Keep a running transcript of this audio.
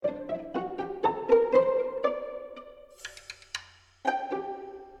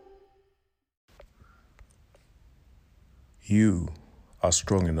You are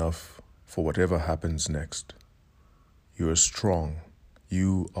strong enough for whatever happens next. You are strong.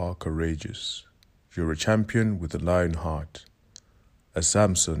 You are courageous. You're a champion with a lion heart, a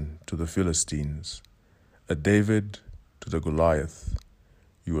Samson to the Philistines, a David to the Goliath.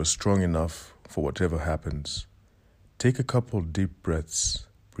 You are strong enough for whatever happens. Take a couple deep breaths.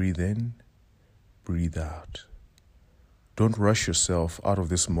 Breathe in, breathe out. Don't rush yourself out of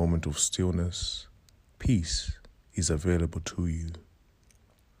this moment of stillness. Peace is available to you.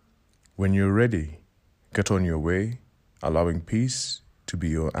 When you're ready, get on your way, allowing peace to be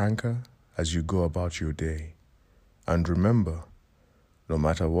your anchor as you go about your day. And remember, no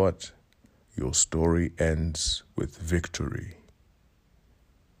matter what, your story ends with victory.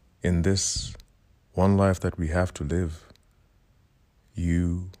 In this one life that we have to live,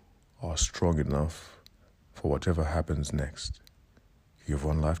 you are strong enough for whatever happens next. You have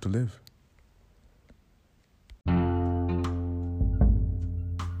one life to live.